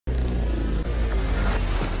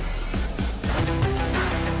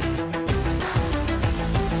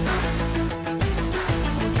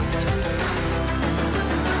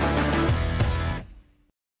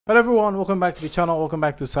Hello everyone, welcome back to the channel, welcome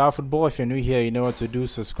back to Sahara Football. If you're new here, you know what to do,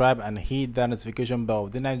 subscribe and hit that notification bell.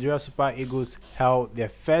 The Nigeria Super Eagles held their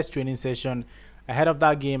first training session ahead of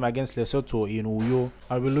that game against Lesotho in Uyo.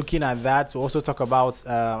 I'll be looking at that. We'll also talk about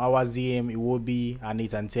Awaziem, Iwobi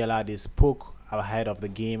and Tella. They spoke ahead of the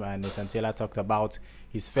game, and Tella talked about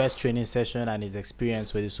his first training session and his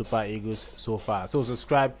experience with the Super Eagles so far. So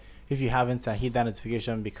subscribe if you haven't and hit that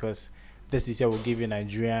notification, because this is where we'll give you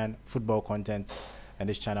Nigerian football content and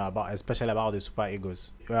this channel, especially about the Super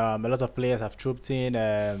Eagles. A lot of players have trooped in,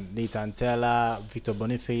 Tella, Victor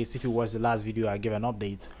Boniface. If you watched the last video, I gave an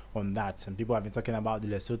update on that, and people have been talking about the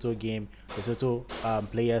Lesotho game. Lesotho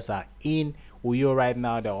players are in Uyo right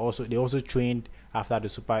now. They also trained after the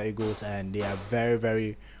Super Eagles, and they are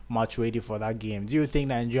very much ready for that game. Do you think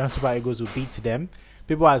Nigerian Super Eagles will beat them?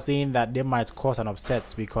 People are saying that they might cause an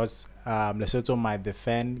upset because Lesotho might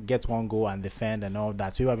defend, get one goal and defend and all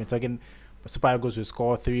that. People have been talking Super Eagles will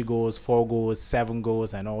score 3 goals, 4 goals, 7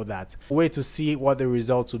 goals and all that. Wait to see what the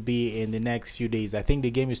results will be in the next few days. I think the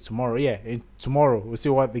game is tomorrow. Yeah, tomorrow. We'll see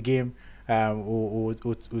what the game will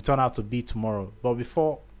turn out to be tomorrow. But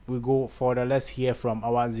before we go further, let's hear from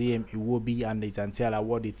Awaziem, Iwobi and Tella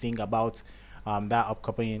what they think about that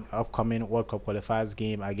upcoming World Cup qualifiers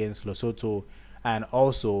game against Lesotho, and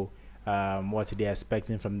also what they're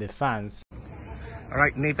expecting from the fans. All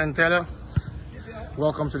right, Nathan Tella,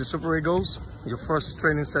 welcome to the Super Eagles. Your first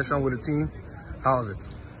training session with the team. How was it?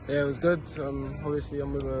 Yeah, it was good. Obviously,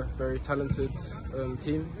 I'm with a very talented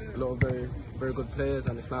team, a lot of very good players,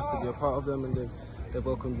 and it's nice to be a part of them, and they've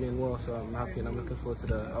welcomed me in well, so I'm happy and I'm looking forward to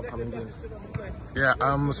the upcoming games. Yeah,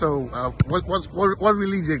 what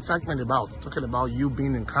really is the excitement about? Talking about you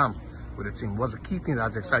being in camp with the team, what's the key thing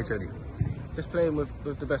that's excited you? Just playing with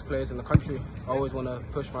the best players in the country. I always want to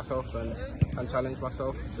push myself and challenge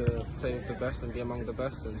myself to play with the best and be among the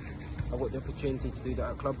best, and I've got the opportunity to do that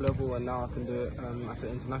at club level, and now I can do it at an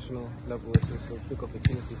international level, which is a big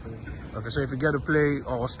opportunity for me. Okay, so if you get to play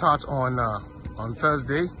or start on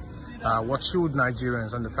Thursday, what should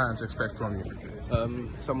Nigerians and the fans expect from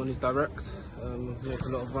you? Someone who's direct, make a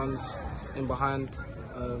lot of runs in behind,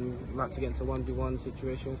 like to get into 1v1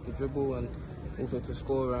 situations, to dribble, and also to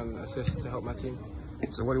score and assist to help my team.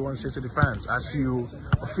 So what do you want to say to the fans as you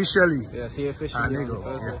officially? Yeah, see you officially on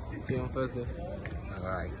Thursday. Yeah. See you on Thursday. All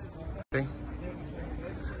right. Okay.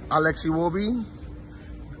 Alex Iwobi,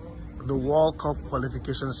 the World Cup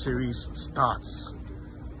qualification series starts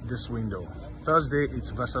this window. Thursday it's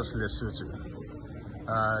versus Lesotho.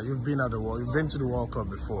 You've been to the World Cup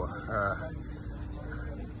before.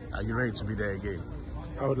 Are you ready to be there again?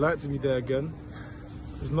 I would like to be there again.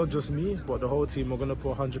 It's not just me, but the whole team. We're going to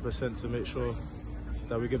put 100% to make sure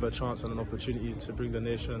that we give a chance and an opportunity to bring the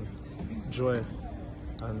nation joy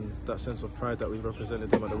and that sense of pride that we've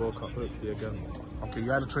represented them at the World Cup, hopefully again. Okay,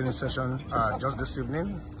 you had a training session just this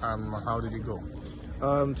evening. How did it go?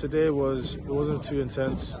 Today it wasn't too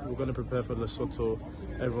intense. We're going to prepare for Lesotho.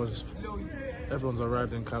 Everyone's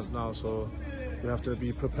arrived in camp now, so we have to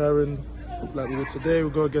be preparing like we did today.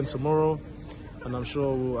 We'll go again tomorrow, and I'm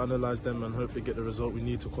sure we'll analyse them and hopefully get the result we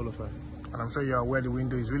need to qualify. And I'm sure you're aware the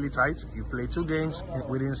window is really tight. You play 2 games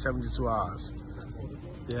within 72 hours.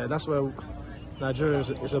 Yeah, that's where Nigeria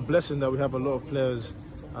is a blessing that we have a lot of players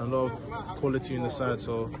and a lot of quality in the side,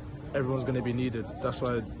 so everyone's going to be needed. That's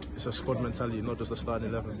why it's a squad mentality, not just a starting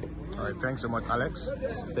 11. All right, thanks so much, Alex.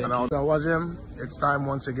 Thank you. Awaziem, it's time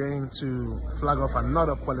once again to flag off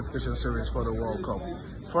another qualification series for the World Cup.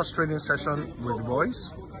 First training session with the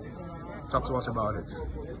boys. Talk to us about it.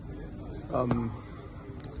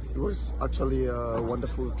 It was actually a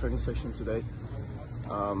wonderful training session today.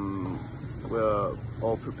 We're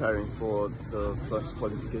all preparing for the first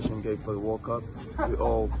qualification game for the World Cup. We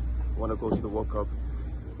all want to go to the World Cup.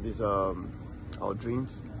 These are our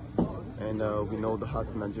dreams, and we know the heart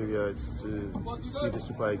of Nigeria is to see the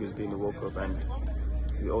Super Eagles be in the World Cup, and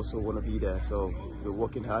we also want to be there. So we're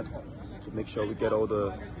working hard to make sure we get all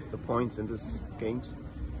the points in these games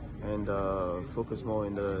and focus more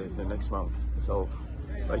in the next round. So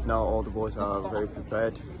right now all the boys are very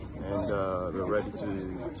prepared, and we're ready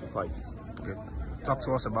to fight. Okay. Talk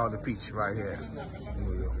to us about the pitch right here in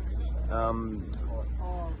Uyo.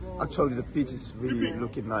 Actually, the pitch is really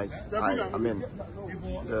looking nice. I mean,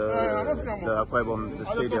 the Awaziem, the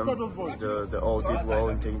stadium, they all did well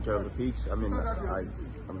in taking care of the pitch. I mean,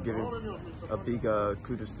 I'm giving a big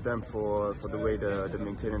kudos to them for the way they're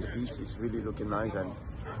maintaining the pitch. It's really looking nice, and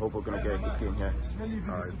I hope we're going to get a good game here.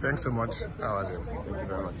 All right, thanks so much, Awaziem. Thank you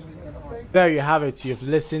very much. There you have it. You've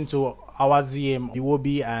listened to Awaziem,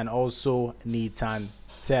 Iwobi and also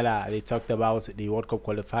Tella. They talked about the World Cup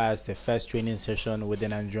qualifiers, the first training session with the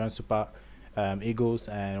Nigerian Super Eagles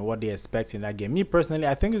and what they expect in that game. Me personally,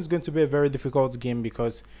 I think it's going to be a very difficult game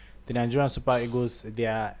because the Nigerian Super Eagles, they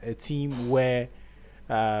are a team where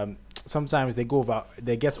sometimes they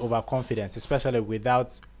get overconfident, especially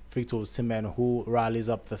without Victor Osimhen, who rallies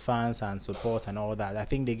up the fans and support and all that. I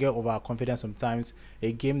think they get overconfident sometimes.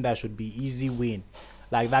 A game that should be easy win,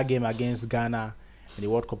 like that game against Ghana in the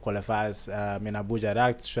World Cup qualifiers in Abuja,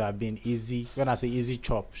 that should have been easy. When I say easy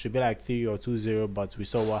chop, should be like 3 or 2-0, but we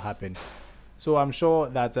saw what happened. So I'm sure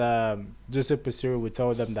that Joseph Pesiro will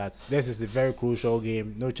tell them that this is a very crucial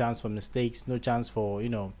game. No chance for mistakes, no chance for,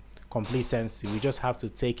 complacency. We just have to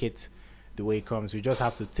take it the way it comes. We just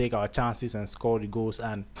have to take our chances and score the goals,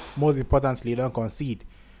 and most importantly, don't concede.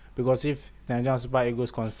 Because if the Nigerian Super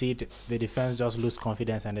Eagles concede, the defense just lose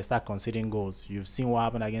confidence and they start conceding goals. You've seen what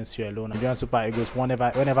happened against Sierra Leone. Nigerian Super Eagles,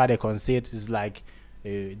 whenever they concede, it's like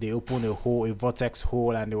they open a vortex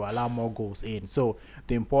hole, and they will allow more goals in. So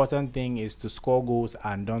the important thing is to score goals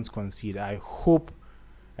and don't concede. I hope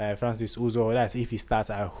Francis Uzo, that's if he starts,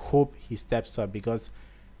 I hope he steps up, because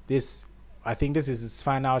I think this is his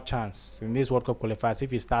final chance in this World Cup qualifiers. If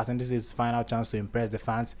he starts, and this is his final chance to impress the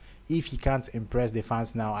fans. If he can't impress the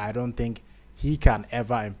fans now, I don't think he can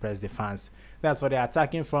ever impress the fans. That's for the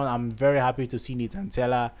attacking front. I'm very happy to see Iwobi and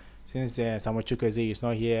Tella. Since Samuel Chukwueze is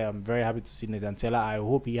not here, I'm very happy to see Iwobi and Tella. I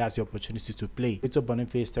hope he has the opportunity to play. Little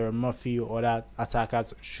Boniface, Terry Murphy, other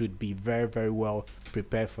attackers should be very, very well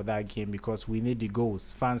prepared for that game, because we need the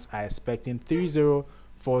goals. Fans are expecting 3-0,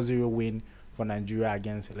 4-0 win for Nigeria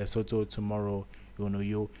against Lesotho tomorrow.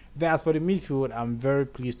 Then as for the midfield, I'm very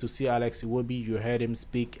pleased to see Alex Iwobi. You heard him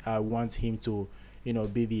speak. I want him to,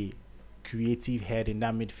 be the creative head in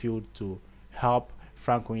that midfield to help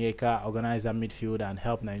Frank Onyeka organize that midfield and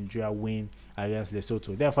help Nigeria win against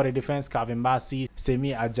Lesotho. Then for the defense, Calvin Bassey,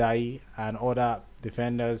 Semi Ajayi, and other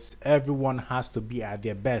defenders, everyone has to be at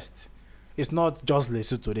their best. It's not just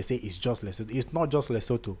Lesotho. They say it's just Lesotho. It's not just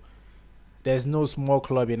Lesotho. There's no small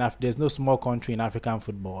club in there's no small country in African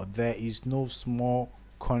football. There is no small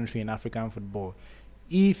country in African football.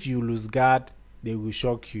 If you lose guard, they will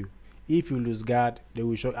shock you. If you lose guard, they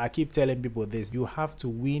will shock. I keep telling people this: you have to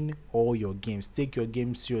win all your games. Take your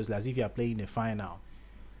game seriously, as if you are playing a final.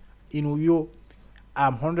 In Uyo,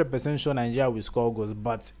 I'm 100% sure Nigeria will score goals,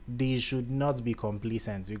 but they should not be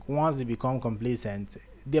complacent. Once they become complacent,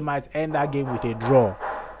 they might end that game with a draw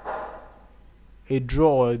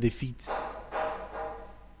or a defeat.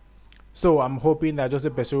 So I'm hoping that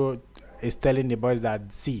Joseph Pesiro is telling the boys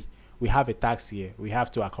that, see, we have a task here. We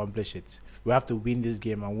have to accomplish it. We have to win this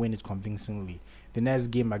game and win it convincingly. The next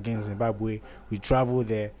game against Zimbabwe, we travel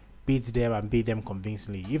there, beat them and beat them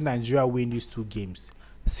convincingly. If Nigeria win these 2 games,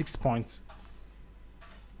 6 points.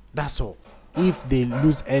 That's all. If they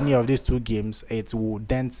lose any of these 2 games, it will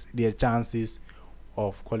dent their chances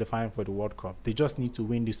of qualifying for the World Cup. They just need to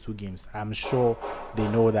win these 2 games. I'm sure they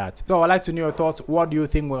know that. So I'd like to know your thoughts. What do you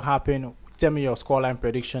think will happen? Tell me your scoreline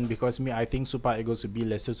prediction, because I think Super Eagles will be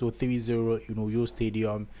Lesotho 3-0 in Uyo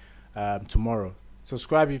Stadium tomorrow.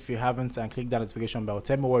 Subscribe if you haven't and click that notification bell.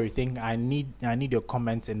 Tell me what you think. I need your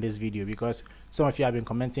comments in this video, because some of you have been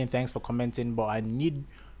commenting. Thanks for commenting, but I need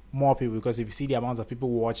more people, because if you see the amount of people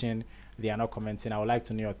watching, they are not commenting. I would like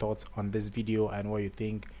to know your thoughts on this video and what you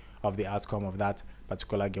think of the outcome of that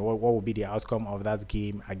particular game. What will be the outcome of that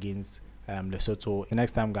game against Lesotho?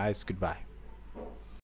 Next time, guys, goodbye.